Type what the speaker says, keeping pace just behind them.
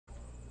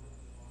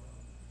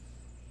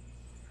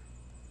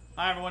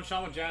Hi everyone,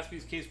 Sean with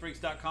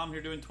JaspysCaseBreaks.com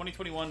here doing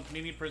 2021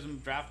 Panini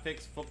Prizm Draft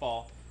Picks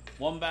Football.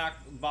 One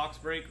box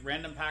break,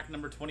 random pack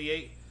number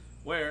 28,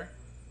 where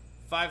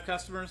 5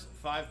 customers,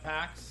 5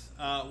 packs.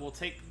 We'll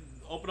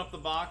open up the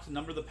box,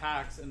 number the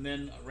packs, and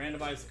then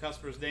randomize the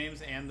customers'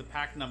 names and the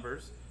pack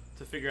numbers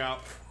to figure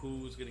out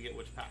who's going to get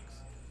which packs.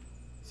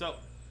 So,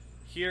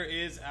 here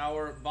is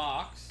our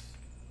box.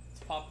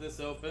 Let's pop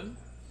this open.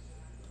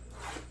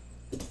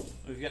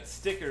 We've got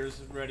stickers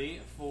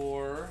ready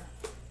for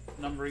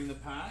numbering the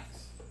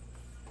packs.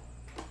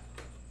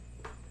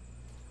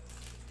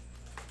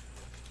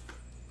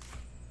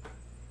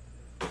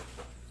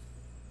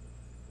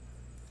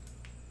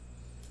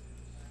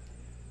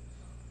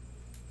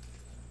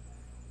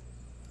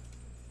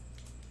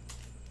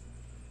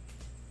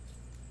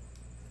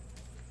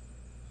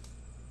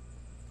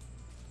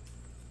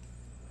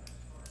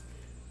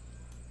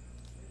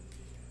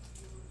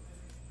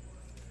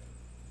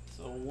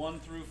 So 1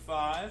 through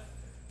 5.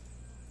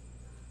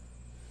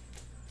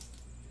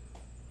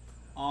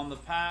 On the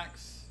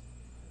packs,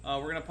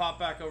 we're going to pop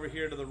back over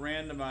here to the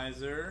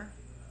randomizer,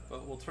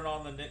 but we'll turn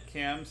on the knit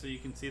cam so you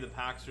can see the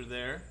packs are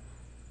there.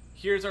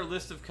 Here's our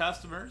list of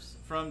customers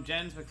from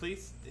Jens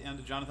McLeese down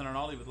to Jonathan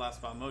Arnaldi with Last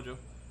Spot Mojo,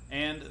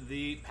 and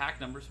the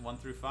pack numbers 1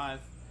 through 5.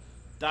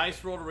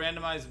 Dice roll to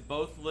randomize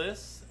both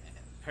lists,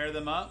 pair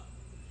them up.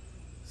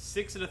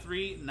 6 out of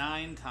 3,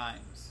 9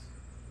 times.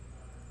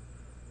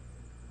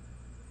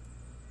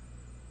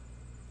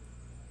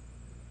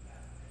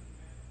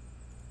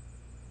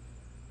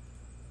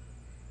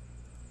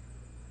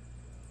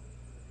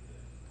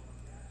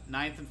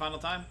 Ninth and final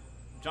time.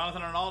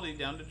 Jonathan Arnaldi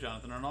down to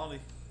Jonathan Arnaldi.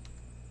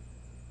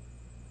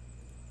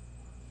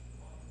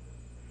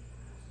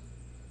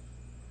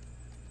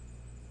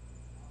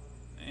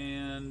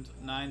 And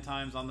 9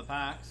 times on the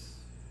packs.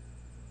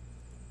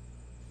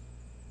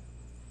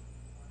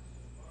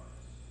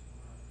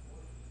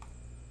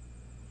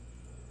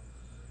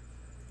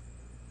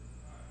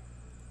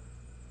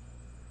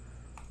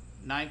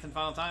 Ninth and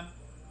final time.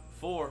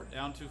 4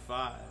 down to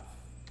 5.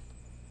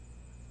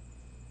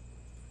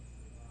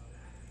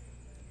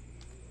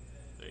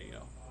 There you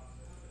go.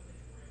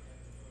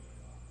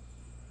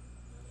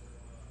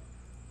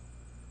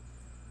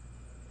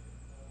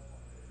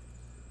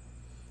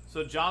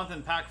 So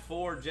Jonathan pack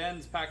 4,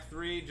 Jens pack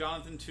 3,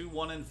 Jonathan 2,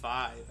 1, and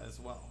 5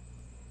 as well.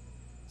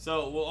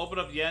 So we'll open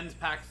up Jens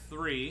pack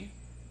 3,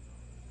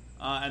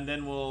 and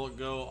then we'll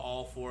go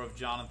all 4 of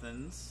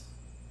Jonathan's.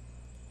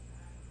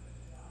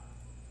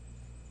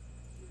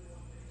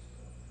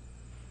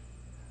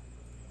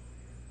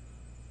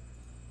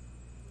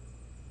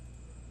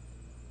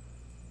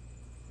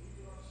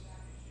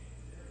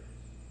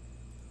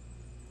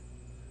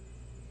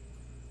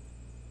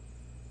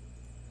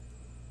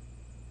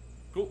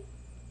 Cool.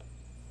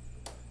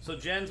 So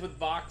Jens with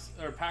pack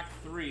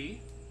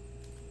 3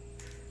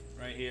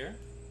 right here.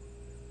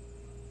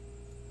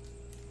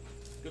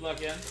 Good luck,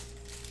 Jens.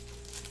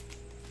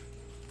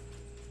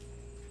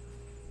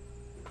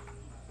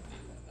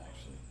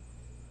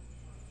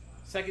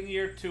 Second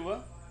year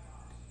Tua.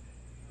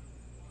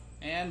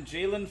 And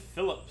Jalen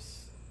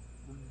Phillips,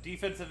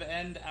 defensive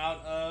end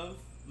out of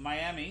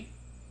Miami.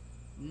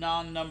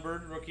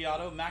 Non-numbered rookie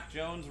auto. Mac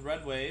Jones,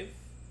 Red Wave.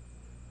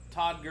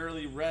 Todd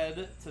Gurley,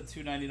 red to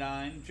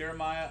 299.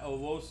 Jeremiah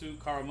Owosu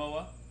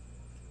Karamoa.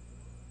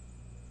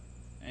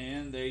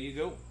 And there you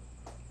go.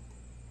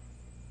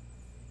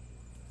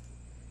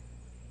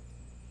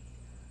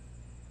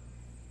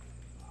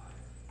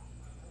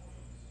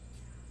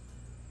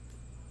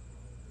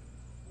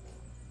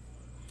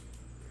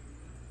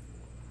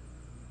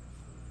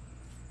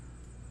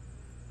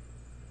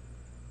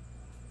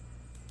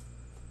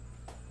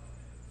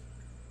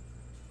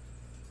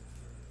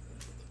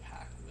 Put the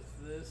pack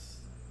with this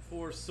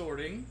for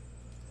sorting.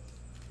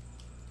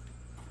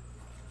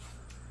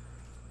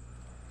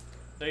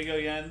 There you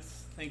go,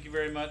 Jens. Thank you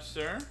very much,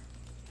 sir.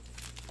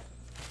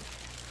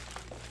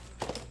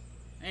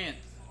 And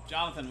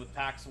Jonathan with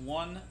packs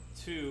 1,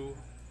 2,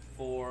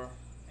 4,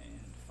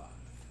 and 5.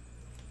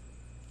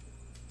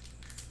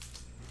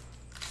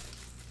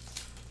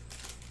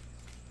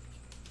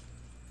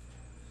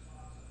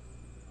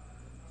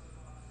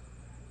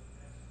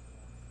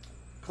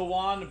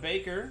 Kawan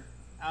Baker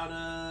out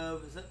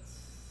of, is that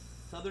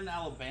Southern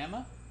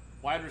Alabama?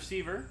 Wide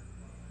receiver,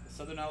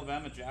 Southern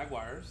Alabama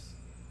Jaguars.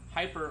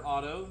 Hyper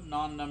Auto,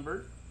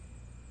 non-numbered.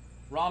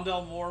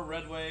 Rondell Moore,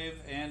 Red Wave,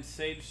 and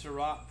Sage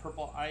Surratt,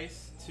 Purple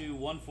Ice to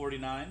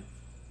 149.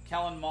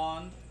 Kellen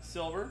Mond,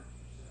 Silver.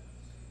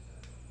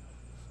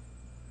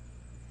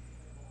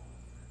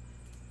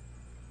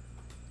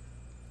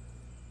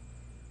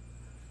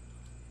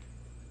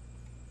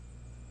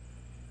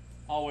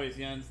 Always,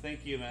 Jens.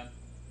 Thank you, man.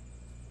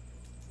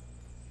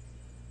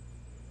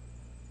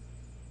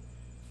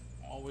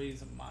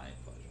 Always my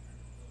pleasure.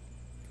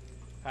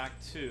 Pack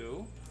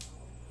 2.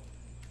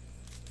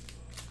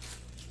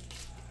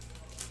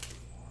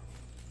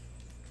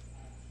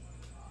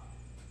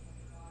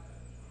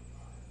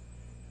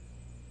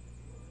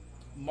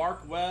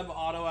 Mark Webb,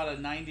 auto out of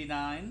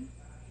 99.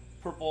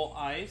 Purple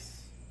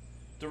Ice.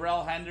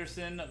 Darrell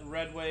Henderson,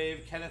 red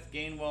wave. Kenneth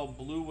Gainwell,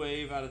 blue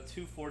wave out of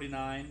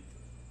 249.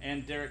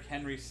 And Derrick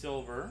Henry,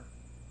 silver.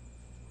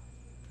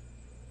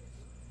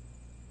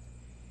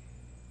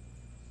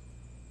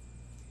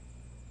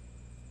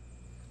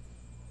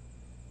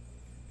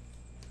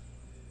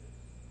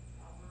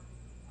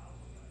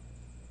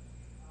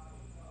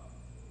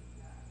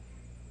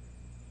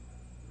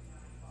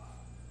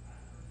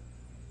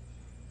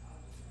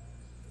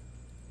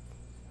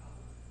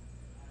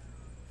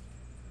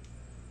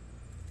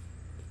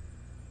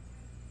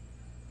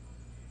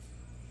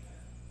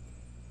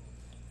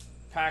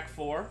 Pack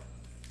 4.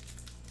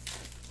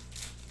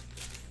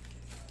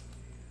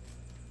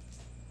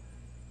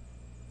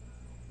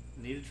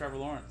 Needed Trevor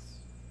Lawrence.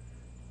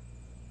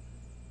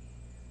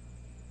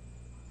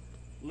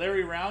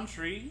 Larry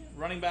Roundtree,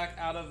 running back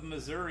out of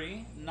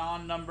Missouri,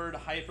 non-numbered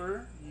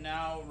hyper,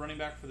 now running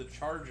back for the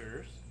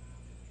Chargers.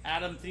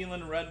 Adam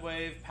Thielen, red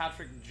wave.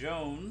 Patrick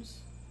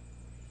Jones,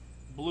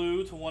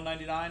 blue to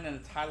 199, and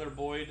a Tyler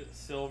Boyd,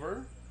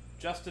 silver.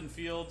 Justin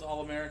Fields,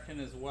 All-American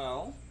as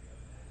well.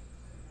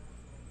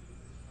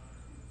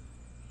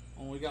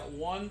 And we got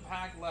one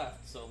pack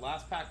left, so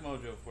last pack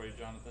mojo for you,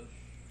 Jonathan.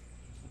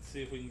 Let's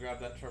see if we can grab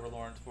that Trevor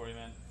Lawrence for you,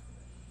 man.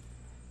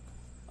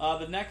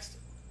 The next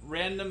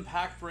random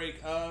pack break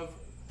of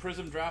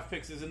Prizm draft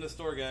picks is in the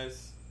store,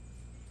 guys.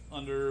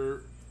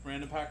 Under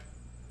random pack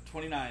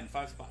 29,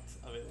 5 spots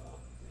available.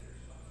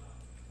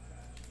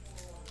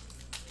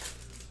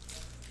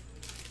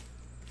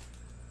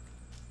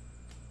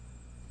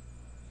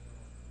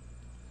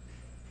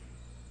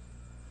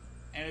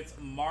 And it's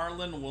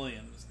Marlon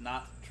Williams,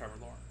 not Trevor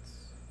Lawrence.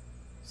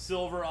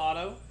 Silver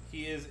auto.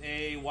 He is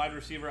a wide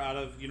receiver out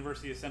of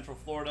University of Central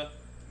Florida.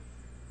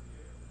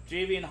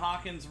 Javian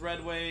Hawkins,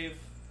 red wave.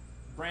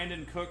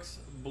 Brandon Cooks,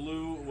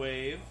 blue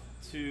wave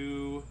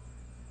to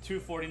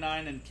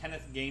 249, and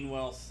Kenneth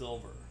Gainwell,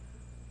 silver.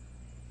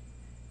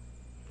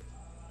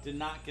 Did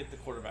not get the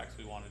quarterbacks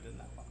we wanted in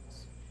that box.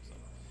 So,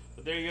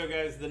 but there you go,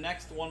 guys. The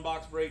next one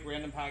box break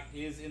random pack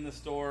is in the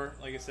store.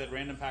 Like I said,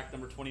 random pack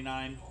number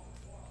 29.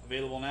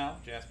 Available now,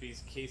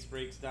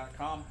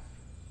 jaspyscasebreaks.com.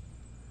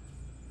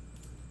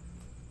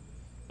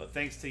 But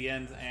thanks to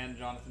Jens and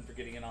Jonathan for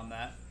getting in on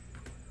that.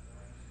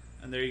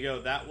 And there you go.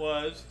 That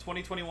was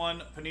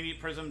 2021 Panini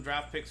Prizm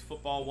Draft Picks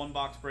Football one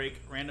box break,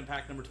 random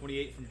pack number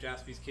 28 from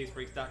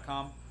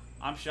jaspyscasebreaks.com.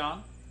 I'm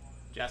Sean,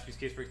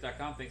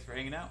 jaspyscasebreaks.com. Thanks for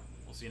hanging out.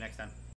 We'll see you next time.